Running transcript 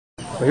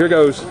Well, here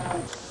goes.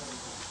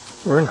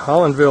 We're in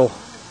Hollonville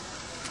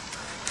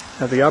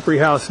at the Opry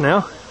House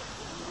now.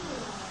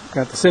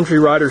 Got the Century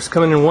riders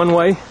coming in one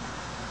way.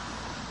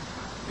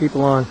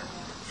 People on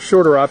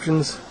shorter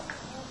options,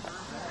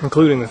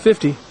 including the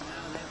 50,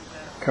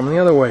 coming the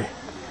other way.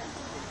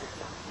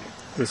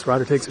 This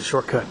rider takes a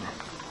shortcut.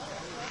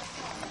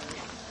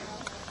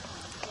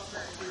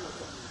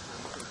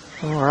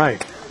 All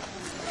right.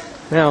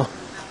 Now,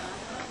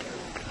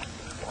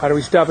 why do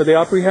we stop at the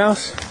Opry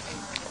House?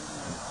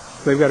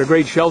 They've got a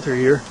great shelter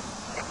here.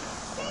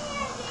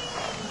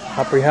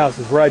 Opry House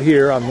is right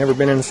here. I've never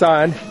been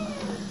inside.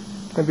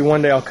 Maybe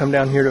one day I'll come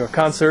down here to a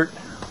concert.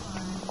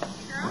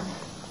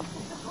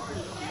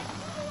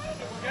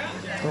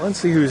 Well, let's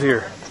see who's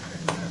here.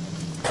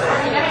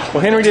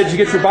 Well, Henry, did you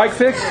get your bike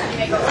fixed?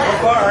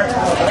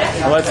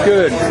 Well, that's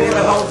good.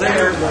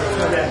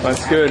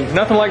 That's good.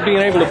 Nothing like being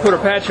able to put a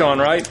patch on,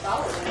 right?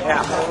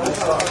 Yeah.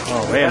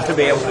 Oh, man. To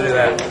be able to do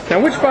that. Now,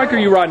 which bike are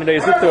you riding today?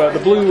 Is it the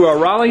blue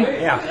Raleigh?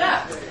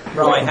 Yeah.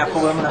 Raleigh, half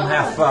aluminum,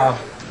 half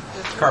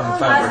carbon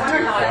fiber.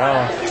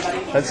 Wow.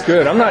 That's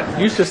good. I'm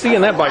not used to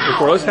seeing that bike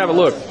before. Let's have a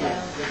look.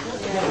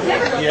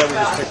 Yeah, we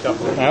just picked up.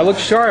 That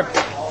looks sharp.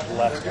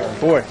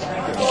 Boy.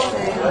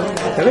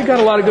 Now, they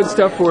got a lot of good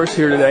stuff for us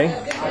here today.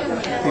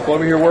 People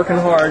over here working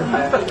hard.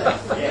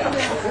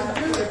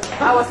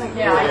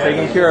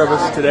 Taking care of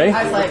us today.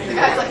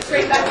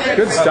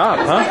 Good stop,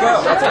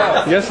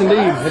 huh? Yes,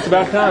 indeed. It's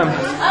about time.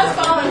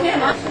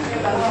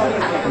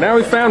 Now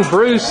we found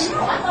Bruce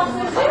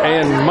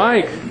and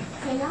Mike.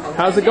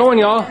 How's it going,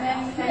 y'all?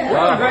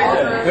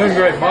 Doing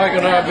great. Mike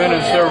and I have been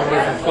in several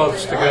different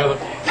clubs together.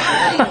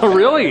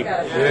 Really?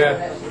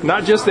 Yeah.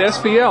 Not just the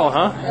S.B.L,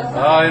 huh?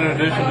 In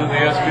addition to the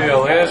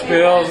S.B.L. The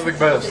S.B.L is the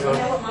best, though.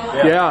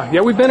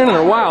 Yeah, we've been in it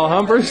a while,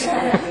 huh, Bruce?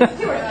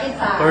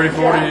 30,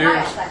 40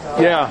 years.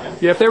 Yeah,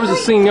 if there was a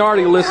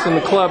seniority list in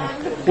the club,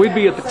 we'd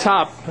be at the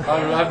top.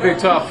 I'd be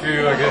top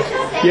few, I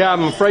guess. Yeah,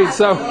 I'm afraid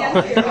so.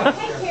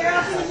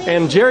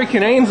 And Jerry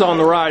Kinane's on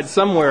the ride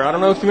somewhere. I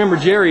don't know if you remember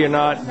Jerry or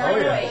not. Oh,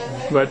 yeah.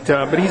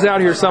 But he's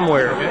out here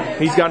somewhere.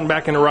 He's gotten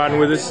back into riding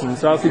with us, and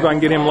so I'll see if I can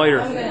get him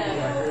later.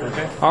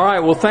 Okay. All right,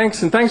 well,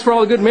 thanks, and thanks for all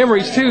the good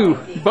memories, too,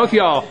 both of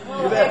y'all.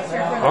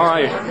 All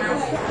right.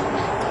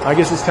 I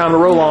guess it's time to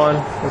roll on.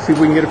 Let's see if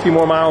we can get a few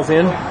more miles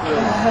in.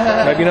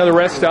 Maybe another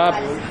rest stop.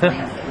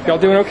 Y'all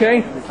doing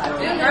okay?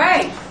 Doing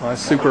great. Oh,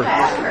 that's super.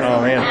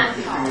 Oh, man.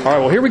 All right,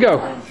 well, here we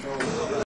go.